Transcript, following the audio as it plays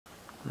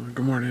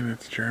Good morning,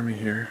 it's Jeremy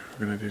here.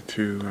 We're going to do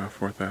two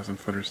 4,000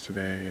 footers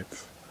today.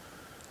 It's,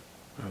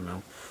 I don't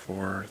know,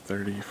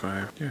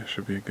 4:35. Yeah,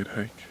 should be a good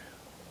hike.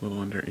 A little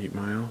under 8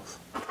 miles.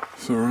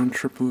 So we're on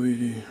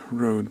Tripoli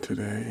Road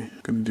today.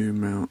 Going to do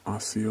Mount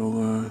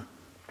Osceola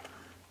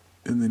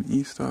and then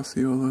East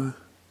Osceola.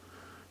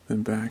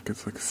 Then back,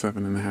 it's like a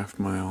 7.5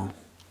 mile.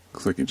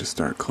 Looks like you just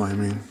start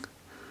climbing,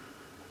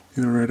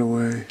 right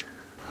away.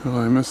 Well,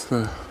 I missed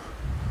the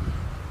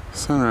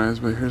sunrise,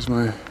 but here's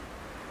my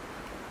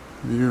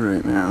view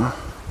right now.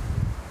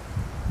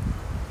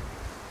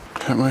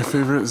 At my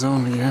favorite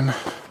zone again.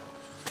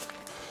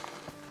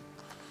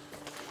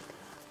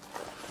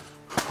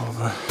 All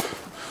the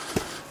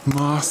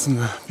moss and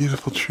the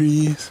beautiful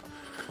trees.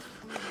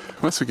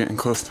 Must be getting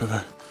close to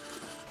the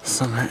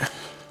summit.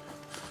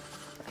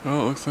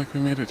 Well, it looks like we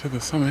made it to the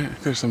summit.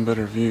 There's some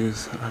better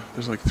views.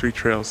 There's like 3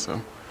 trails,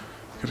 so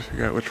gotta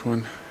figure out which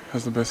one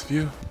has the best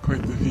view.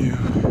 Quite the view.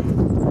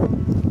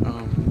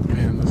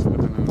 Man, this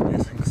would have been an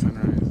amazing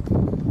sunrise.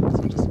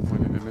 So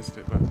disappointed I missed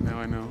it, but now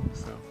I know,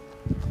 so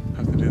I'll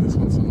have to do this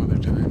one some other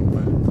time.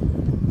 But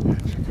yeah,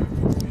 check out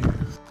these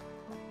views.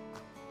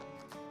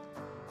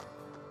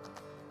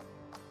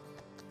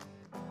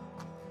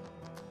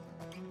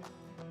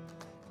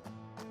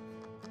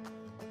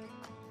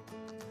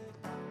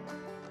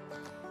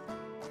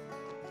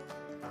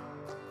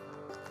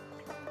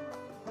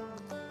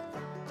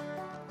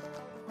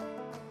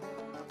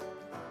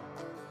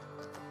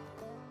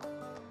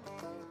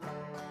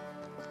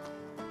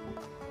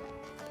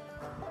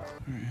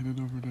 Alright, headed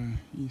over to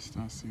East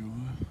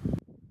Osceola.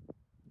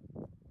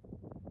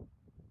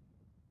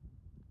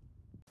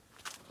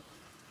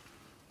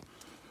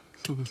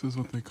 So this is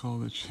what they call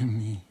the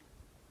Chimney.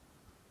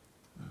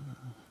 Yeah.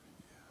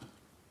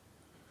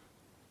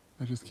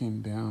 I just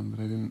came down,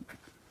 but I didn't.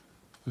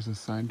 There's a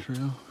side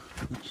trail,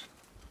 which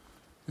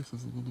I guess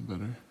is a little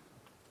better.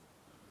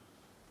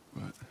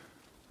 But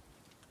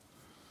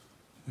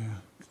yeah,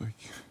 it's like,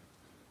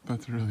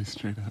 that's really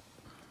straight up.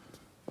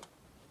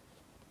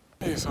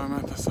 Hey, so I'm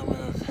at the summit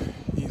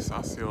of East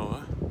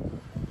Osceola.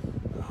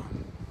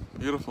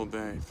 Beautiful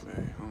day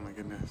today, oh my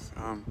goodness.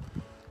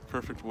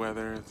 Perfect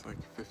weather, it's like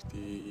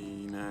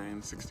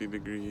 59, 60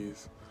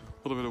 degrees.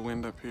 A little bit of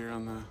wind up here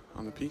on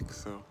the peak,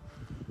 so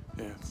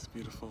yeah, it's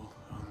beautiful.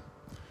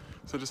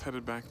 So just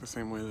headed back the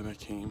same way that I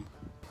came.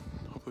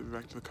 Hopefully be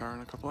back to the car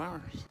in a couple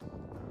hours.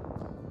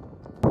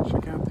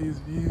 Check out these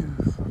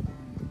views.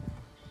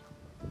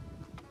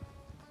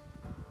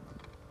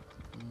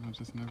 It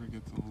just never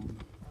gets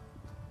old.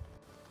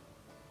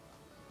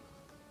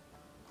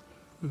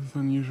 This is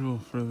unusual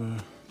for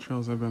the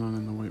trails I've been on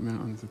in the White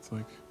Mountains. It's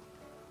like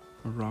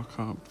a rock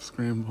hop,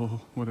 scramble,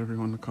 whatever you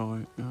want to call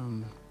it.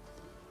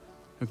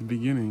 At the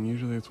beginning,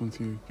 usually it's once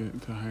you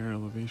get to higher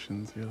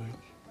elevations, you're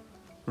like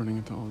running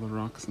into all the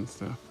rocks and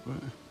stuff,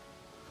 but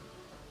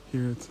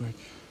here it's like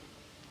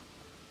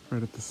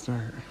right at the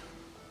start.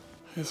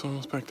 It's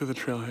almost back to the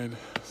trailhead.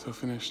 So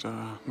finished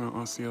Mount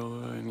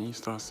Osceola and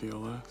East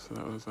Osceola. So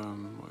that was,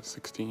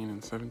 16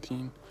 and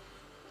 17.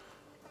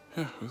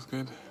 Yeah, it was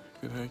good.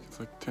 Good hike. It's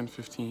like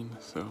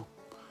 10:15, so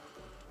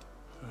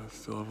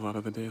still have a lot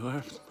of the day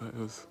left, but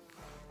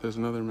there's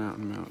another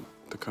mountain, Mount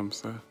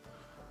Tecumseh,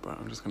 but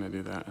I'm just gonna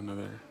do that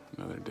another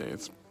day.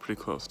 It's pretty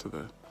close to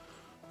the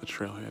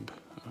trailhead,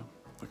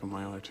 like a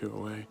mile or 2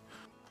 away.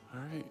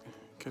 All right,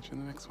 catch you in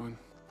the next one.